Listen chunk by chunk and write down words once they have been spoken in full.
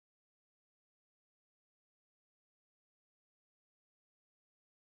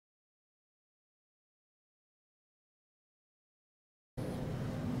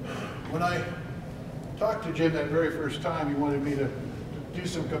When I talked to Jim that very first time, he wanted me to do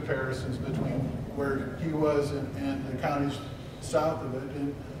some comparisons between where he was and the counties south of it.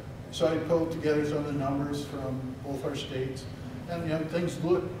 And so I pulled together some of the numbers from both our states. And things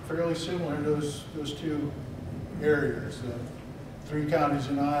look fairly similar in those two areas. 3 counties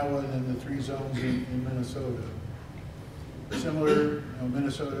in Iowa and then the 3 zones in Minnesota. Similar,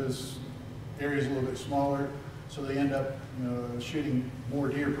 Minnesota's area is a little bit smaller, so they end up shooting more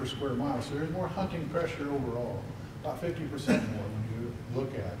deer per square mile. So there's more hunting pressure overall, about 50% more when you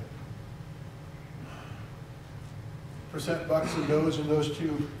look at it. Percent bucks and does in those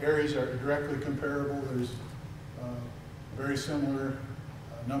 2 areas are directly comparable. There's very similar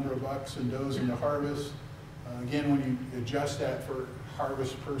number of bucks and does in the harvest. Again, when you adjust that for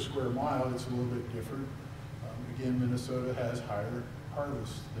harvest per square mile, it's a little bit different. Again, Minnesota has higher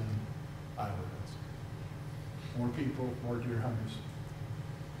harvest than Iowa does. More people, more deer hunters,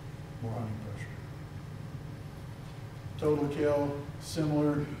 more hunting pressure. Total kill,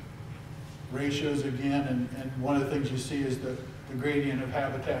 similar ratios again, and one of the things you see is the gradient of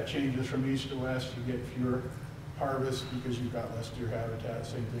habitat changes from east to west. You get fewer harvests because you've got less deer habitat.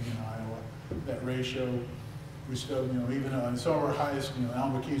 Same thing in Iowa. That ratio, we still, even on some of our highest,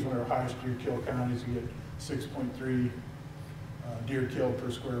 Alma Key is one of our highest deer kill counties. You get 6.3 deer killed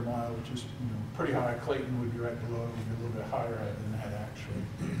per square mile, which is pretty high. Clayton would be right below it, would be a little bit higher than that actually.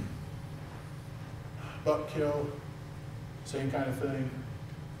 Buck kill, same kind of thing.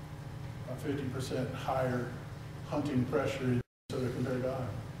 About 50% higher hunting pressure in Minnesota compared to Iowa.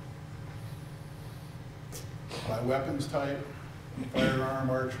 By weapons type, firearm,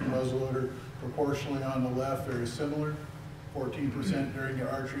 archery, muzzleloader, proportionally on the left, very similar. 14% during the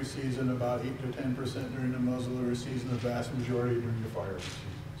archery season, about 8 to 10% during the muzzleloader season, the vast majority during the firearm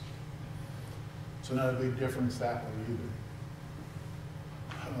seasons. So not a big difference that way either.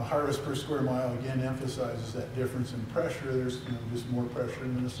 Harvest per square mile again emphasizes that difference in pressure. There's just more pressure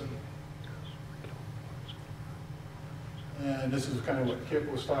in Minnesota. And this is kind of what Kip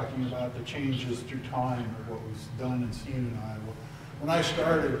was talking about, the changes through time of what we've done and seen in Iowa. When I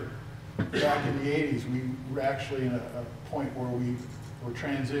started back in the 80s, we were actually in a point where we were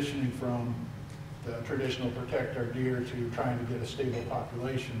transitioning from the traditional protect our deer to trying to get a stable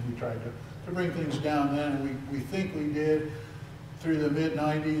population. We tried to bring things down then, and we think we did through the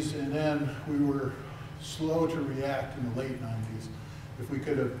mid-90s, and then we were slow to react in the late 90s. If we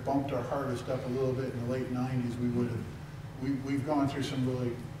could have bumped our harvest up a little bit in the late 90s, we would have. We've gone through some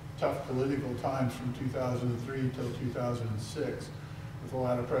really tough political times from 2003 till 2006 with a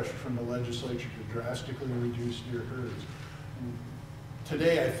lot of pressure from the legislature to drastically reduce deer herds.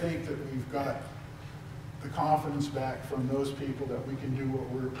 Today, I think that we've got the confidence back from those people that we can do what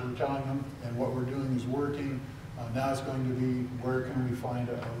we're telling them, and what we're doing is working. Now it's going to be, where can we find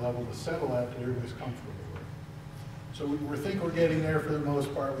a level to settle at that everybody's comfortable with. So we think we're getting there for the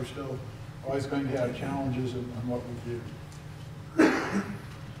most part. We're still always going to have challenges on what we do.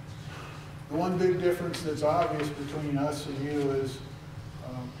 The one big difference that's obvious between us and you is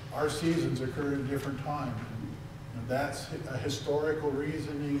our seasons occur at different times. And that's a historical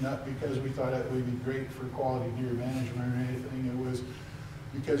reasoning, not because we thought it would be great for quality deer management or anything. It was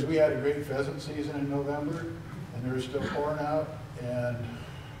because we had a great pheasant season in November, and there was still corn out, and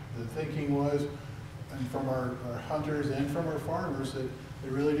the thinking was, and from our hunters and from our farmers, that they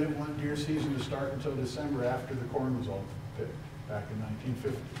really didn't want deer season to start until December after the corn was all picked back in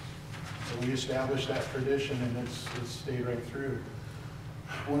 1950. So we established that tradition, and it's stayed right through.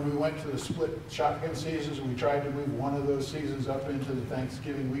 When we went to the split shotgun seasons, we tried to move one of those seasons up into the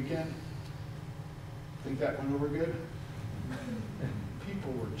Thanksgiving weekend. Think that went over good?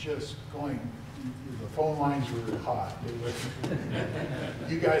 People were just going, the phone lines were hot.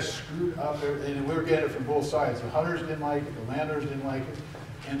 You guys screwed up, and we were getting it from both sides. The hunters didn't like it, the landowners didn't like it,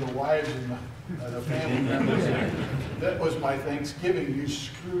 and the wives and the family members. That was my Thanksgiving. You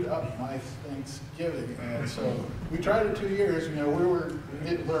screwed up my Thanksgiving. And so we tried it 2 years. We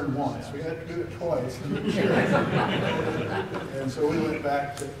didn't learn once. We had to do it twice. And so we went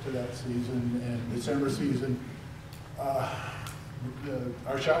back to that season, and December season.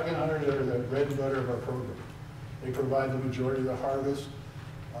 Our shotgun hunters are the bread and butter of our program. They provide the majority of the harvest.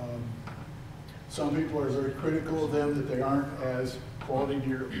 Some people are very critical of them, that they aren't as quality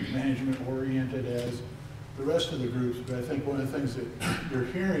deer management oriented as the rest of the groups, but I think one of the things that you're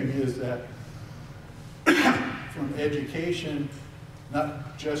hearing is that from education,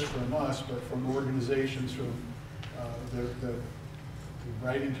 not just from us, but from organizations, from the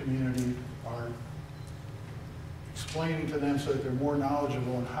writing community, are explaining to them so that they're more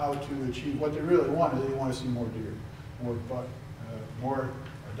knowledgeable on how to achieve what they really want. They want to see more deer, more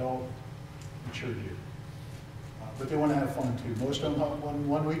adult mature deer. But they want to have fun too. Most of them hunt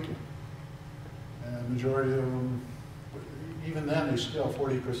one weekend. And the majority of them, even then, they still,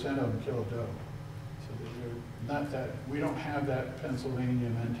 40% of them kill a doe. So they're not that, we don't have that Pennsylvania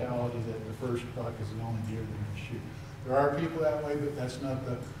mentality that the first buck is the only deer they're going to shoot. There are people that way, but that's not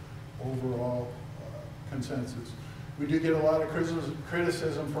the overall consensus. We do get a lot of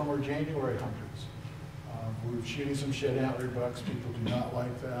criticism from our January hunters. We're shooting some shed antlered bucks. People do not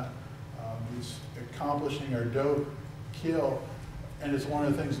like that. It's accomplishing our doe kill, and it's one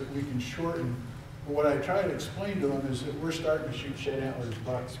of the things that we can shorten. But what I try to explain to them is that we're starting to shoot shed antlered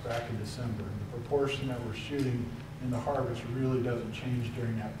bucks back in December. And the proportion that we're shooting in the harvest really doesn't change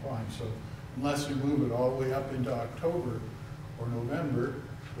during that time. So unless we move it all the way up into October or November,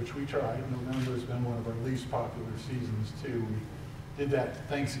 which we tried. November has been one of our least popular seasons too. We did that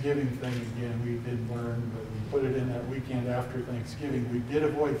Thanksgiving thing again. We didn't learn, but we put it in that weekend after Thanksgiving. We did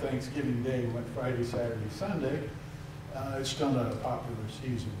avoid Thanksgiving Day. We went Friday, Saturday, Sunday. It's still not a popular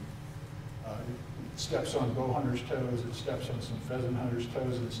season. It steps on bow hunters' toes. It steps on some pheasant hunters'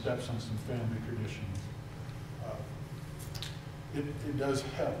 toes. It steps on some family traditions. It does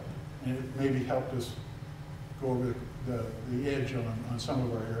help, and it maybe helped us go over the edge on some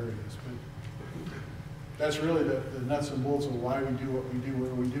of our areas. But that's really the nuts and bolts of why we do what we do,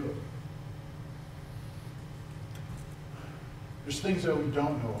 where we do it. There's things that we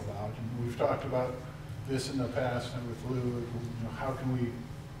don't know about, and we've talked about this in the past and with Lou. You know, how can we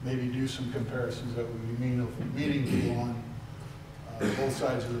maybe do some comparisons that would be meaningful on both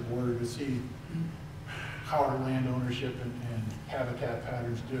sides of the border to see how are land ownership and habitat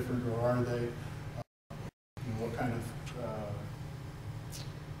patterns different, or are they? What kind of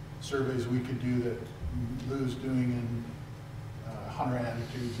surveys we could do that Lou's doing in hunter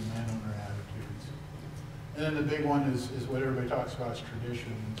attitudes and landowner attitudes. And then the big one is what everybody talks about is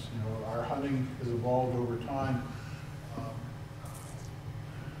traditions. You know, our hunting has evolved over time.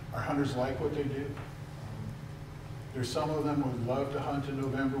 Our hunters like what they do. There's some of them who would love to hunt in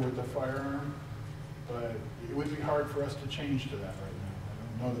November with a firearm, but it would be hard for us to change to that right now.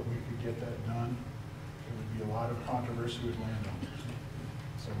 I don't know that we could get that done. There would be a lot of controversy with landowners.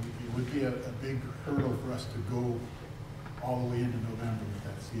 So it would be a big hurdle for us to go all the way into November with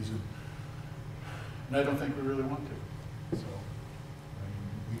that season. And I don't think we really want to. So, I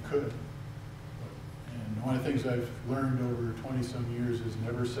mean, we could. And one of the things I've learned over 20-some years is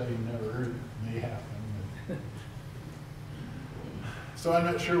never say never. It may happen. So I'm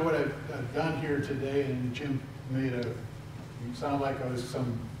not sure what I've done here today, and Jim made it sound like I was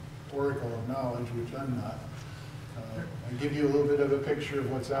some oracle of knowledge, which I'm not. I give you a little bit of a picture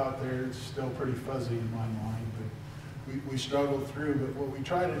of what's out there. It's still pretty fuzzy in my mind, but we struggled through. But what we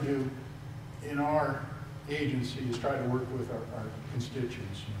try to do in our agency is try to work with our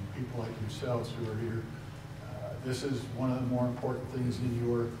constituents, you know, people like yourselves who are here. This is one of the more important things in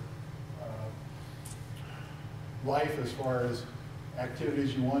your life as far as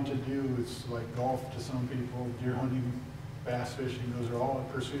activities you want to do. It's like golf to some people, deer hunting, bass fishing. Those are all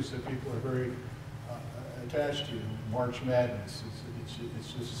pursuits that people are very attached to. March Madness,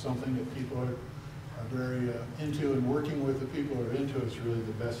 it's just something that people are very into, and working with the people who are into it is really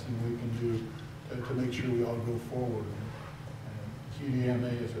the best thing we can do to make sure we all go forward. And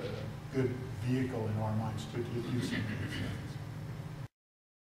QDMA is a good vehicle in our minds to do some of these things.